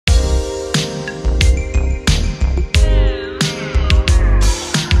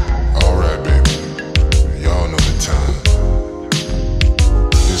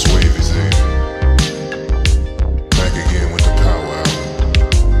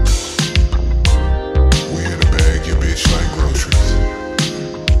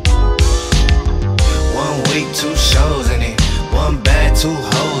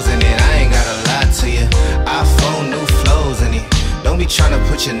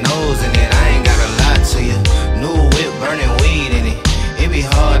nose in it, I ain't gotta lie to you. New whip, burning weed in it. It be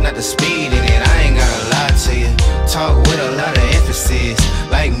hard not to speed in it, I ain't gotta lie to you. Talk with a lot of emphasis,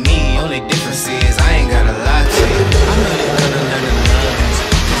 like me, only difference is I ain't gotta lie to you. I know you're gonna learn to love me,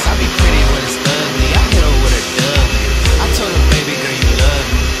 cause I be pretty when it's ugly. I hit her with a dub. I told her, baby girl, you love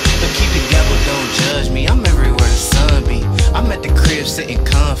me, but keep it gap, but don't judge me. I'm everywhere the sun be. I'm at the crib sitting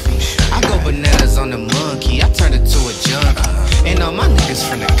comfy. I go bananas on the monkey, I turned it to a junkie. And all my niggas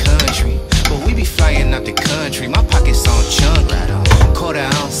from the country, but we be flying out the country. My pockets on chunky, quarter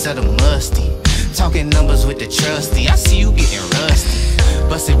ounce of the musty. Talking numbers with the trusty, I see you getting rusty.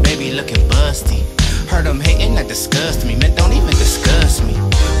 Busted baby looking busty. Heard them hating, that disgust me. Man, don't even discuss me.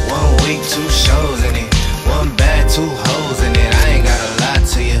 1 week, 2 shows in it. One bag, 2 hoes in it. I ain't gotta lie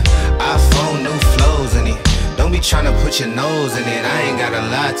to you. iPhone, new flows in it. Don't be tryna put your nose in it, I ain't gotta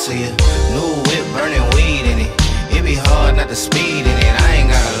lie to you. New whip, burning weed in it. It be hard not to speed in it, I ain't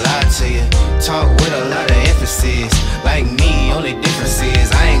gotta lie to you. Talk with a lot of emphasis, like me, only difference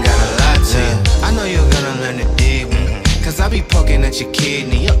is I ain't gotta lie to you. I know you're gonna learn to dig me, cause I be poking at your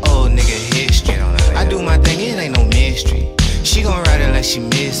kidney, your old nigga history. I do my thing, it ain't no mystery. She gon' ride it like she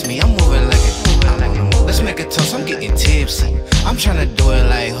miss me, I'm moving like a let's make a toast, I'm getting tipsy. I'm tryna do it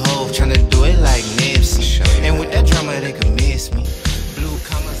like Hov, tryna do it like Nipsey. And with that drama they could miss me. Blue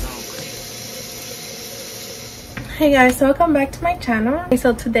commas on. Hey guys, so welcome back to my channel. Okay,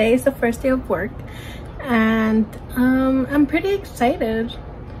 so today is the first day of work and I'm pretty excited.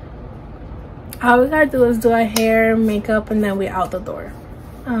 All we gotta do is do our hair, makeup, and then we out the door.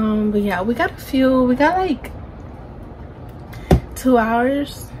 But yeah, we got like 2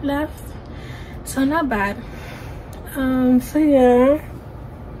 hours left, so not bad. So yeah,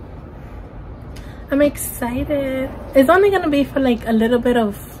 I'm excited. It's only gonna be for like a little bit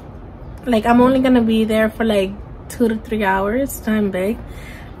of, like, I'm only gonna be there for like 2 to 3 hours, time big,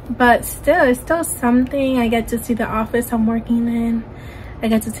 but still, it's still something. I get to see the office I'm working in. I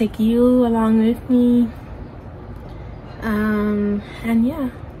get to take you along with me. And yeah,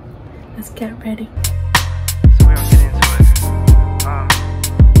 let's get ready. So we're gonna get into it.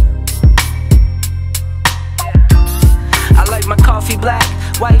 I like my coffee black,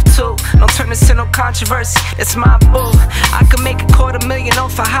 wife too. Don't turn this to no controversy, it's my boo. I can make $250,000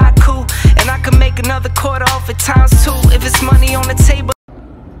 off a haiku, and I can make another quarter off it ×2 if it's money on the table.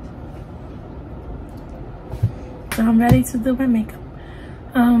 So I'm ready to do my makeup.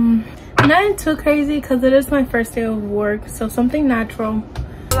 Nothing too crazy because it is my first day of work, so something natural.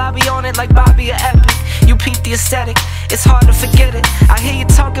 I'll be on it like Bobby or Epic. You peep the aesthetic, it's hard to forget it. I hear you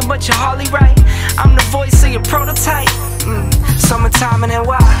talking, but you're hardly right. I'm the voice of your prototype. Summertime and then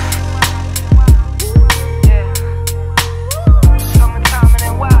why? Yeah. Summertime and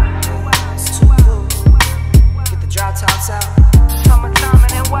then why? It's too cool. Get the dry tops out. Summertime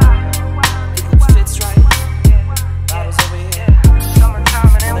and then why? Get the fits right. Bottles over here.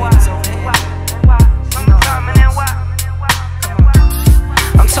 Summertime and then why? Summertime and then why?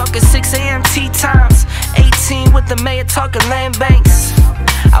 I'm talking 6 a.m. tea times. 18 with the mayor talking land banks.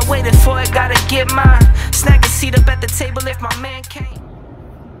 I waited for it, gotta get mine. Snag a seat up at the table if my man came.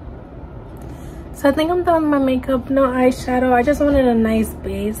 So I think I'm done with my makeup. No eyeshadow, I just wanted a nice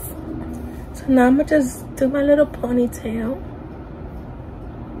base. So now I'm gonna just do my little ponytail.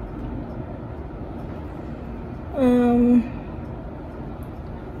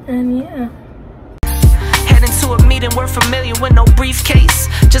 And yeah, Heading to a meeting, we're familiar with no briefcase.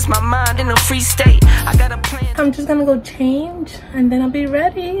 Just my mind in a free state. I got a plan. I'm just gonna go change and then I'll be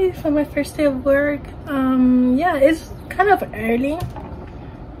ready for my first day of work. Yeah, it's kind of early.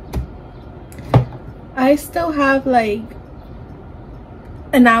 I still have like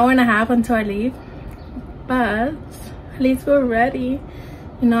an hour and a half until I leave, but at least we're ready.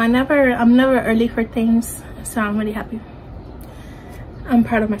 You know, I'm never early for things, so I'm really happy. I'm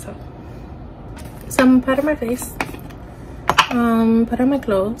proud of myself. So I'm proud of my face. Put on my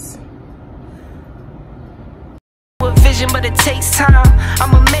clothes. With vision, but it takes time.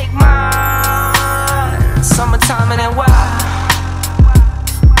 I'ma make mine. Summertime and then why?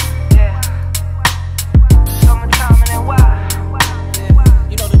 Yeah. Summertime and then why? Yeah.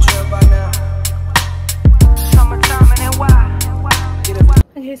 You know the drill by now. Summertime and then why?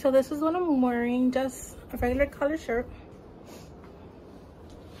 Okay, so this is what I'm wearing. Just a regular color shirt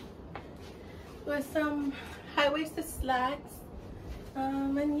with some high-waisted slacks.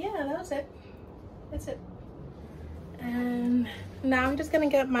 And yeah, that was it. That's it. And now I'm just gonna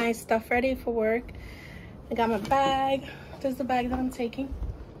get my stuff ready for work. I got my bag. This is the bag that I'm taking.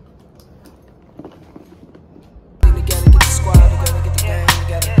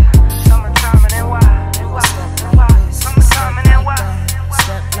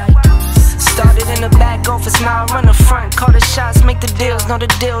 back office, now I run the front. Call the shots, make the deals, know the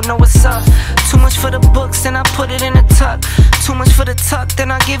deal, know what's up. Too much for the books, then I put it in a tuck. Too much for the tuck,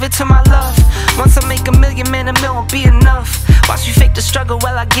 then I give it to my love. Once I make $1 million, man, $1 million won't be enough. Watch me fake the struggle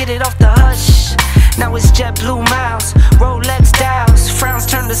while I get it off the hush. Now it's JetBlue miles, Rolex dials, frowns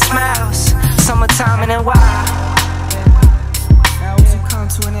turn to smiles. Summertime and then wild. Now as you come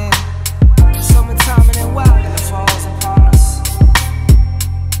to an end, summertime and then wild, and the falls upon us.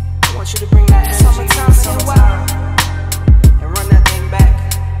 I want you to bring that energy summertime and then wild, and run that thing back.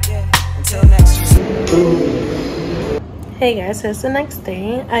 Yeah. Until next year. Hey guys, so it's the next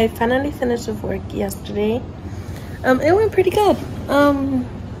day. I finally finished with work yesterday. It went pretty good.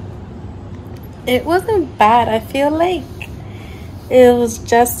 It wasn't bad. I feel like it was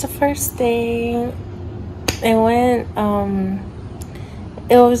just the first day. It went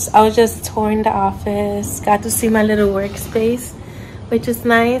I was just touring the office, got to see my little workspace, which is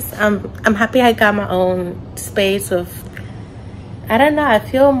nice. I'm happy I got my own space with, I don't know, I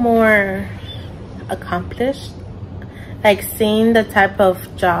feel more accomplished, like seeing the type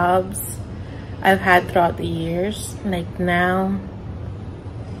of jobs I've had throughout the years. Like now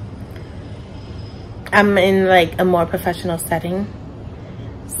I'm in like a more professional setting,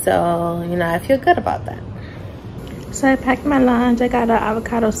 so you know, I feel good about that. So I packed my lunch. I got an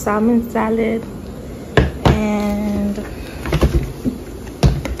avocado salmon salad and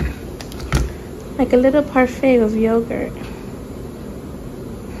like a little parfait with yogurt.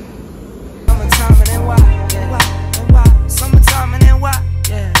 Summertime and then wild, yeah. Summertime and then wild,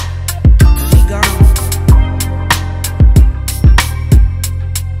 yeah. We gone.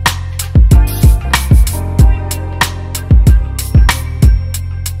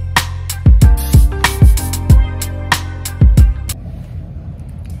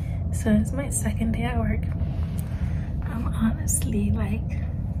 So it's my second day at work. I'm honestly like,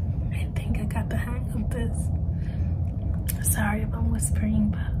 I think I got the hang of this. Sorry if I'm whispering,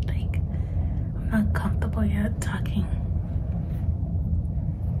 but like, I'm not comfortable yet talking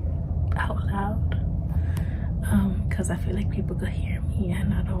out loud. Because I feel like people could hear me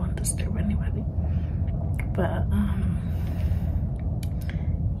and I don't want to disturb anybody. But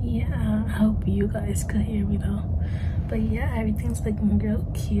yeah, I hope you guys could hear me though. But yeah, everything's looking real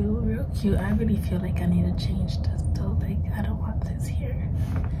cute. I really feel like I need to change this though. Like, I don't want this here,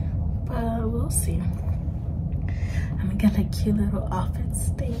 but we'll see. I'm gonna get like cute little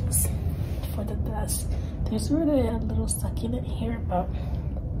office things for the desk. There's really a little succulent here, but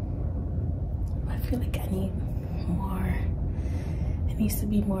I feel like I need more. It needs to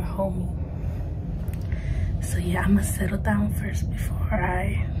be more homey. So yeah, I'm gonna settle down first before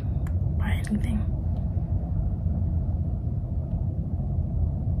I buy anything.